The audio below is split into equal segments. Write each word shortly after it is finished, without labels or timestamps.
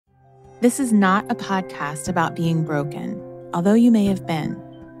This is not a podcast about being broken, although you may have been.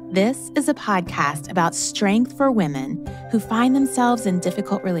 This is a podcast about strength for women who find themselves in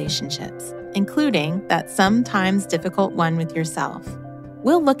difficult relationships, including that sometimes difficult one with yourself.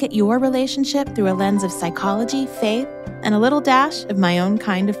 We'll look at your relationship through a lens of psychology, faith, and a little dash of my own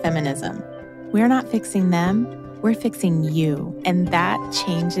kind of feminism. We're not fixing them, we're fixing you, and that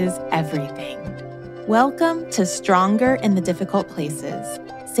changes everything. Welcome to Stronger in the Difficult Places.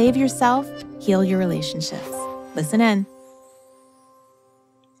 Save yourself, heal your relationships. Listen in.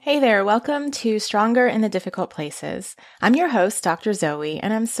 Hey there, welcome to Stronger in the Difficult Places. I'm your host, Dr. Zoe,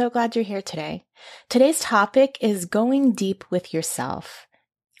 and I'm so glad you're here today. Today's topic is going deep with yourself,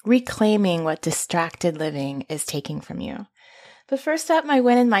 reclaiming what distracted living is taking from you. But first up, my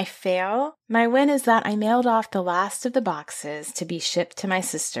win and my fail. My win is that I mailed off the last of the boxes to be shipped to my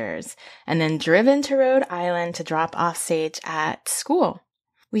sisters and then driven to Rhode Island to drop off Sage at school.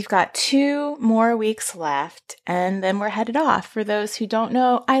 We've got 2 more weeks left, and then we're headed off. For those who don't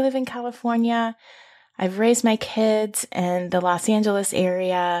know, I live in California. I've raised my kids in the Los Angeles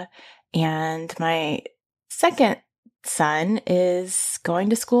area, and my second son is going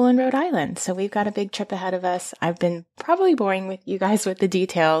to school in Rhode Island. So we've got a big trip ahead of us. I've been probably boring with you guys with the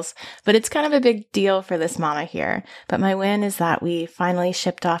details, but it's kind of a big deal for this mama here. But my win is that we finally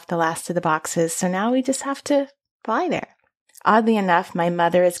shipped off the last of the boxes, so now we just have to fly there. Oddly enough, my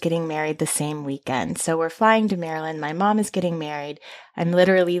mother is getting married the same weekend, so we're flying to Maryland. My mom is getting married. I'm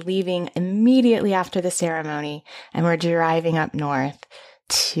literally leaving immediately after the ceremony, and we're driving up north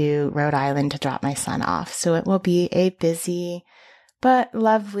to Rhode Island to drop my son off. So it will be a busy but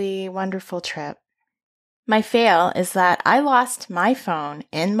lovely, wonderful trip. My fail is that I lost my phone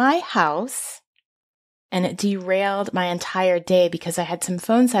in my house, and it derailed my entire day because I had some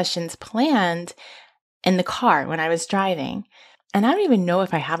phone sessions planned in the car when I was driving. And I don't even know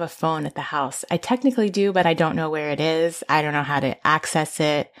if I have a phone at the house. I technically do, but I don't know where it is. I don't know how to access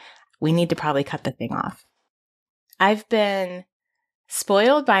it. We need to probably cut the thing off. I've been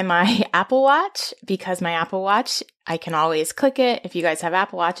spoiled by my Apple Watch because my Apple Watch, I can always click it. If you guys have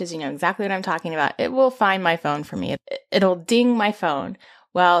Apple Watches, you know exactly what I'm talking about. It will find my phone for me. It'll ding my phone.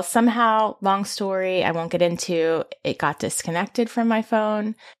 Well, somehow, long story, I won't get into, it got disconnected from my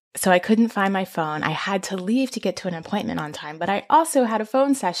phone. So I couldn't find my phone. I had to leave to get to an appointment on time, but I also had a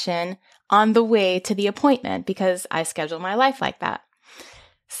phone session on the way to the appointment because I schedule my life like that.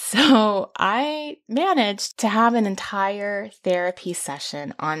 So I managed to have an entire therapy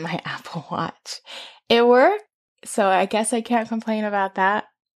session on my Apple Watch. It worked, so I guess I can't complain about that.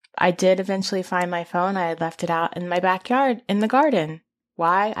 I did eventually find my phone. I had left it out in my backyard in the garden.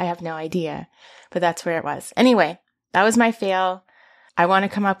 Why? I have no idea, but that's where it was. Anyway, that was my fail. I want to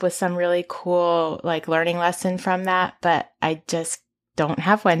come up with some really cool, learning lesson from that, but I just don't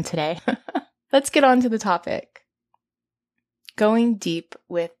have one today. Let's get on to the topic. Going deep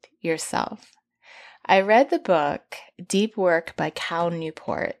with yourself. I read the book Deep Work by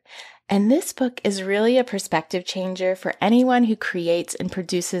Newport, and this book is really a perspective changer for anyone who creates and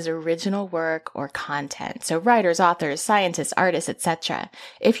produces original work or content. So writers, authors, scientists, artists, etc.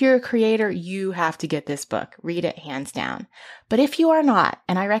 If you're a creator, you have to get this book. Read it hands down. But if you are not,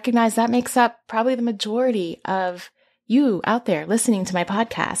 and I recognize that makes up probably the majority of you out there listening to my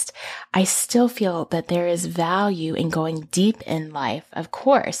podcast, I still feel that there is value in going deep in life, of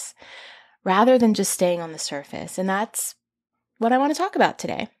course, rather than just staying on the surface. And that's what I want to talk about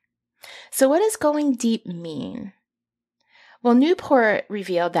today. So what does going deep mean? Well, Newport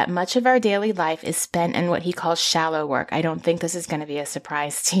revealed that much of our daily life is spent in what he calls shallow work. I don't think this is going to be a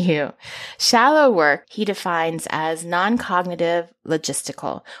surprise to you. Shallow work he defines as non-cognitive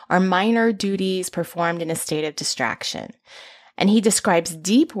logistical, or minor duties performed in a state of distraction. And he describes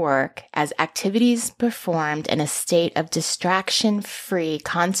deep work as activities performed in a state of distraction-free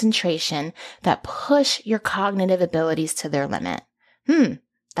concentration that push your cognitive abilities to their limit.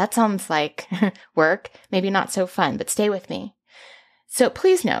 That sounds like work, maybe not so fun, but stay with me. So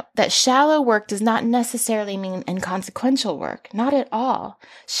please note that shallow work does not necessarily mean inconsequential work, not at all.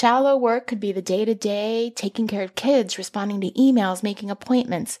 Shallow work could be the day-to-day, taking care of kids, responding to emails, making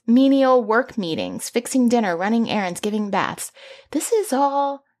appointments, menial work meetings, fixing dinner, running errands, giving baths. This is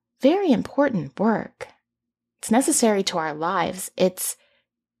all very important work. It's necessary to our lives. It's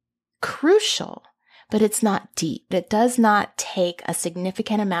crucial. But it's not deep. It does not take a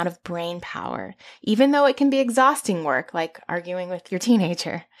significant amount of brain power, even though it can be exhausting work, like arguing with your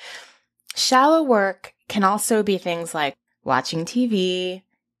teenager. Shallow work can also be things like watching TV,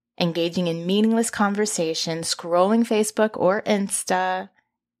 engaging in meaningless conversation, scrolling Facebook or Insta,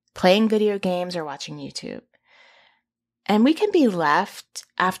 playing video games, or watching YouTube. And we can be left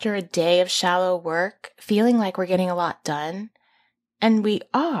after a day of shallow work feeling like we're getting a lot done. And we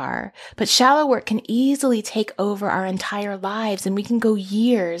are, but shallow work can easily take over our entire lives, and we can go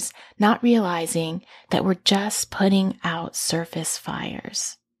years not realizing that we're just putting out surface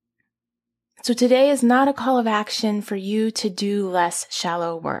fires. So today is not a call of action for you to do less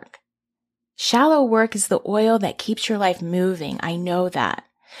shallow work. Shallow work is the oil that keeps your life moving. I know that.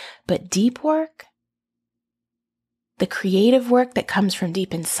 But deep work, the creative work that comes from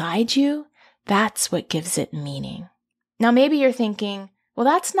deep inside you, that's what gives it meaning. Now, maybe you're thinking, well,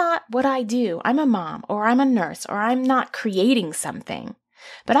 that's not what I do. I'm a mom, or I'm a nurse, or I'm not creating something.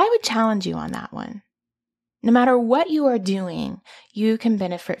 But I would challenge you on that one. No matter what you are doing, you can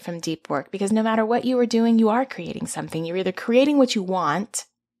benefit from deep work, because no matter what you are doing, you are creating something. You're either creating what you want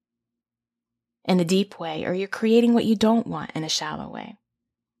in a deep way, or you're creating what you don't want in a shallow way.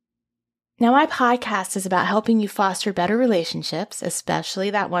 Now, my podcast is about helping you foster better relationships,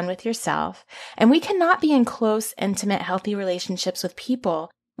 especially that one with yourself. And we cannot be in close, intimate, healthy relationships with people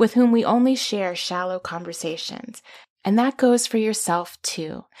with whom we only share shallow conversations. And that goes for yourself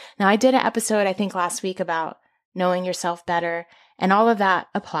too. Now, I did an episode, I think last week, about knowing yourself better, and all of that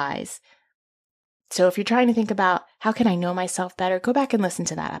applies. So if you're trying to think about how can I know myself better, go back and listen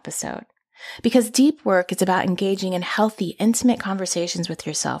to that episode. Because deep work is about engaging in healthy, intimate conversations with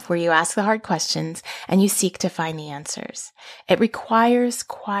yourself where you ask the hard questions and you seek to find the answers. It requires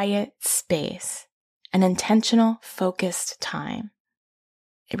quiet space, an intentional, focused time.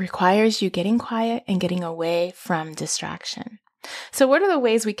 It requires you getting quiet and getting away from distraction. So what are the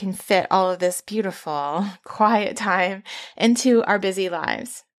ways we can fit all of this beautiful, quiet time into our busy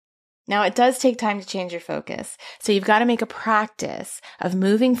lives? Now, it does take time to change your focus. So you've got to make a practice of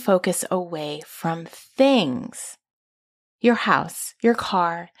moving focus away from things. Your house, your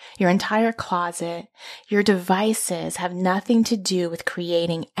car, your entire closet, your devices have nothing to do with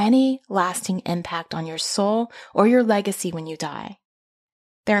creating any lasting impact on your soul or your legacy when you die.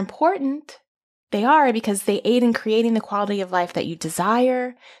 They're important. They are, because they aid in creating the quality of life that you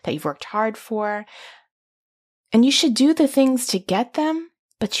desire, that you've worked hard for. And you should do the things to get them,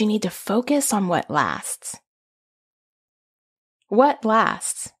 but you need to focus on what lasts. What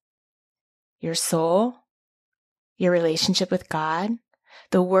lasts? Your soul, your relationship with God,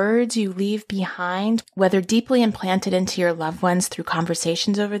 the words you leave behind, whether deeply implanted into your loved ones through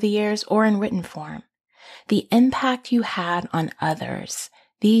conversations over the years or in written form, the impact you had on others.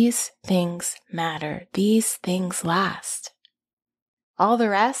 These things matter. These things last. All the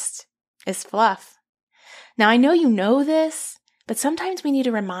rest is fluff. Now, I know you know this, but sometimes we need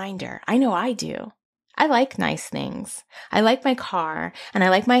a reminder. I know I do. I like nice things. I like my car, and I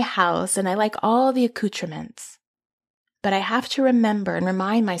like my house, and I like all the accoutrements. But I have to remember and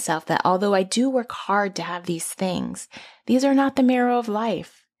remind myself that although I do work hard to have these things, these are not the marrow of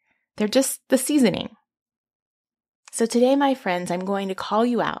life. They're just the seasoning. So today, my friends, I'm going to call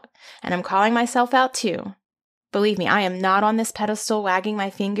you out, and I'm calling myself out too. Believe me, I am not on this pedestal wagging my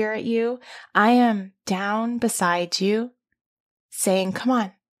finger at you. I am down beside you, saying, come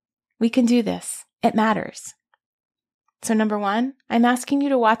on, we can do this. It matters. So number one, I'm asking you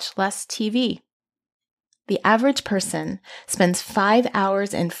to watch less TV. The average person spends 5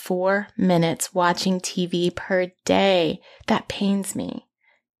 hours and 4 minutes watching TV per day. That pains me.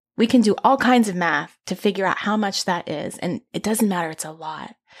 We can do all kinds of math to figure out how much that is, and it doesn't matter, it's a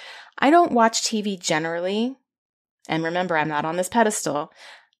lot. I don't watch TV generally, and remember, I'm not on this pedestal,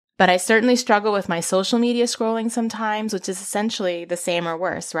 but I certainly struggle with my social media scrolling sometimes, which is essentially the same or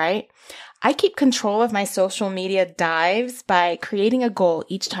worse, right? I keep control of my social media dives by creating a goal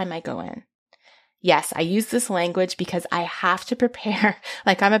each time I go in. Yes, I use this language because I have to prepare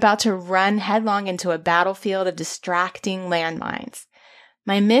like I'm about to run headlong into a battlefield of distracting landmines.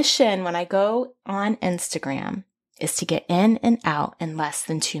 My mission when I go on Instagram is to get in and out in less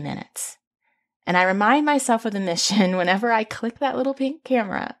than 2 minutes. And I remind myself of the mission whenever I click that little pink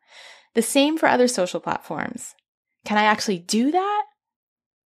camera. The same for other social platforms. Can I actually do that?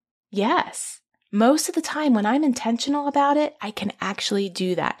 Yes. Most of the time when I'm intentional about it, I can actually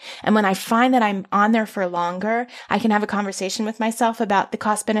do that. And when I find that I'm on there for longer, I can have a conversation with myself about the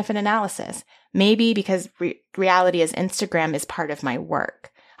cost-benefit analysis. Maybe because reality is Instagram is part of my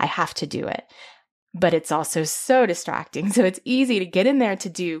work. I have to do it. But it's also so distracting. So it's easy to get in there to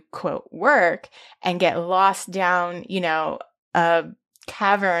do, quote, work and get lost down, a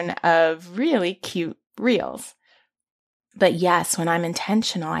cavern of really cute reels. But yes, when I'm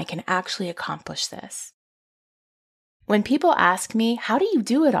intentional, I can actually accomplish this. When people ask me, how do you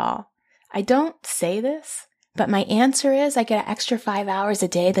do it all? I don't say this, But my answer is I get an extra 5 hours a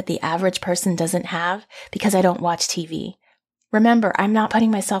day that the average person doesn't have because I don't watch TV. Remember, I'm not putting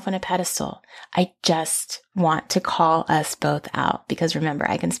myself on a pedestal. I just want to call us both out because remember,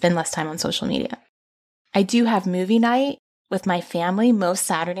 I can spend less time on social media. I do have movie night with my family most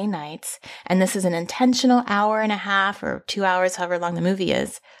Saturday nights, and this is an intentional hour and a half or 2 hours, however long the movie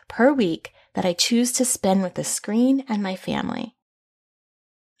is, per week that I choose to spend with the screen and my family.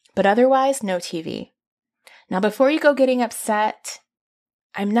 But otherwise, no TV. Now, before you go getting upset,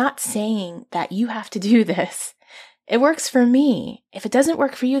 I'm not saying that you have to do this. It works for me. If it doesn't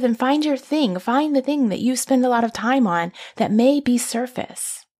work for you, then find your thing. Find the thing that you spend a lot of time on that may be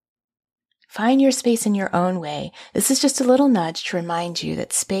surface. Find your space in your own way. This is just a little nudge to remind you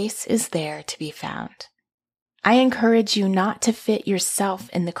that space is there to be found. I encourage you not to fit yourself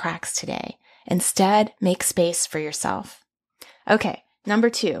in the cracks today. Instead, make space for yourself. Okay, number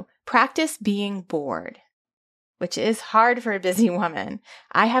 2, practice being bored, which is hard for a busy woman.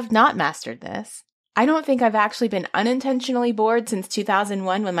 I have not mastered this. I don't think I've actually been unintentionally bored since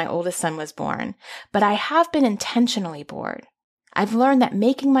 2001 when my oldest son was born, but I have been intentionally bored. I've learned that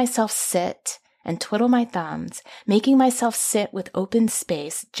making myself sit and twiddle my thumbs, making myself sit with open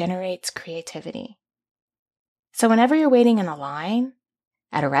space generates creativity. So whenever you're waiting in a line,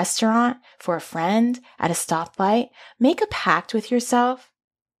 at a restaurant, for a friend, at a stoplight, make a pact with yourself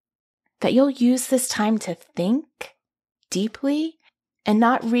that you'll use this time to think deeply and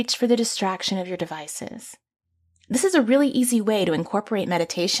not reach for the distraction of your devices. This is a really easy way to incorporate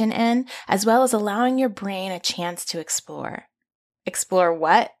meditation in, as well as allowing your brain a chance to explore. Explore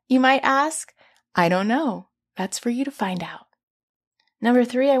what, you might ask? I don't know. That's for you to find out. Number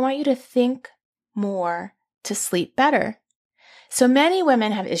 3, I want you to think more to sleep better. So many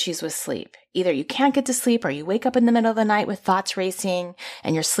women have issues with sleep. Either you can't get to sleep or you wake up in the middle of the night with thoughts racing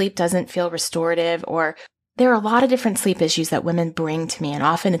and your sleep doesn't feel restorative, or there are a lot of different sleep issues that women bring to me, and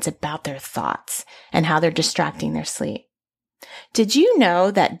often it's about their thoughts and how they're distracting their sleep. Did you know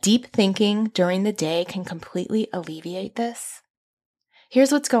that deep thinking during the day can completely alleviate this?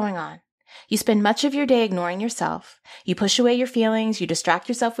 Here's what's going on. You spend much of your day ignoring yourself. You push away your feelings. You distract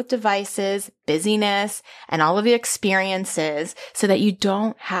yourself with devices, busyness, and all of the experiences so that you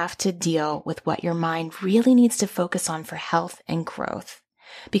don't have to deal with what your mind really needs to focus on for health and growth.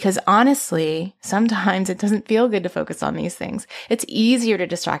 Because honestly, sometimes it doesn't feel good to focus on these things. It's easier to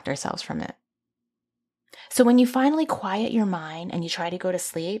distract ourselves from it. So when you finally quiet your mind and you try to go to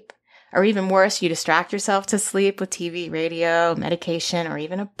sleep, or even worse, you distract yourself to sleep with TV, radio, medication, or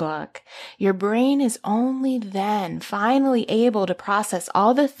even a book, your brain is only then finally able to process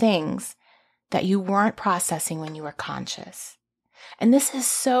all the things that you weren't processing when you were conscious. And this is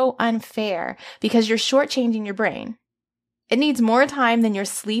so unfair because you're shortchanging your brain. It needs more time than your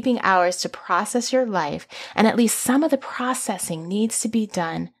sleeping hours to process your life, and at least some of the processing needs to be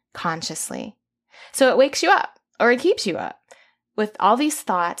done consciously. So it wakes you up, or it keeps you up with all these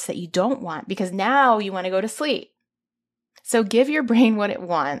thoughts that you don't want because now you want to go to sleep. So give your brain what it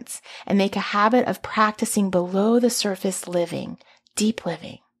wants and make a habit of practicing below the surface living, deep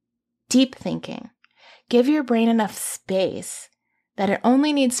thinking. Give your brain enough space that it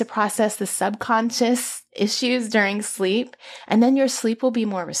only needs to process the subconscious issues during sleep, and then your sleep will be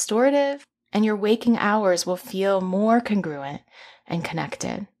more restorative and your waking hours will feel more congruent and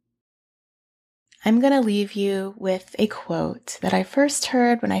connected. I'm going to leave you with a quote that I first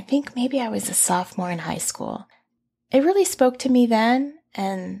heard when I think maybe I was a sophomore in high school. It really spoke to me then,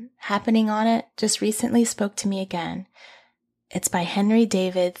 and happening on it just recently spoke to me again. It's by Henry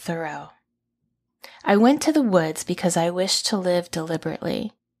David Thoreau. I went to the woods because I wished to live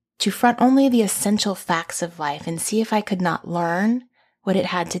deliberately, to front only the essential facts of life and see if I could not learn what it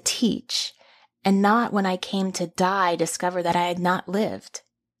had to teach, and not when I came to die discover that I had not lived.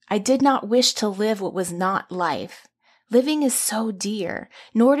 I did not wish to live what was not life. Living is so dear,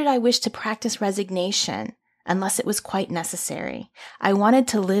 nor did I wish to practice resignation unless it was quite necessary. I wanted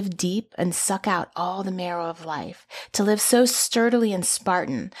to live deep and suck out all the marrow of life, to live so sturdily and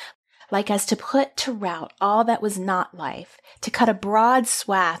Spartan, like as to put to rout all that was not life, to cut a broad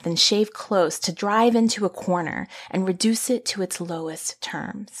swath and shave close, to drive into a corner and reduce it to its lowest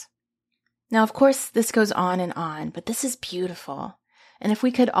terms. Now, of course, this goes on, but this is beautiful. And if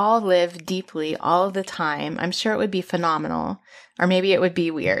we could all live deeply all the time, I'm sure it would be phenomenal, or maybe it would be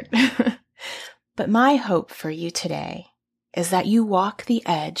weird. But my hope for you today is that you walk the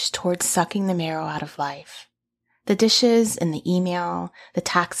edge towards sucking the marrow out of life. The dishes and the email, the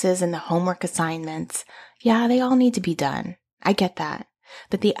taxes and the homework assignments, yeah, they all need to be done. I get that.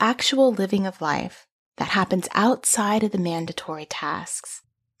 But the actual living of life that happens outside of the mandatory tasks,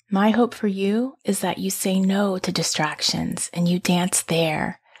 My hope for you is that you say no to distractions and you dance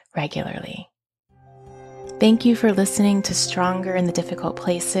there regularly. Thank you for listening to Stronger in the Difficult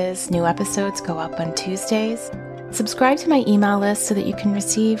Places. New episodes go up on Tuesdays. Subscribe to my email list so that you can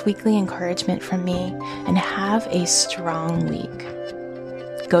receive weekly encouragement from me and have a strong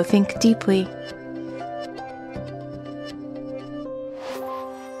week. Go think deeply.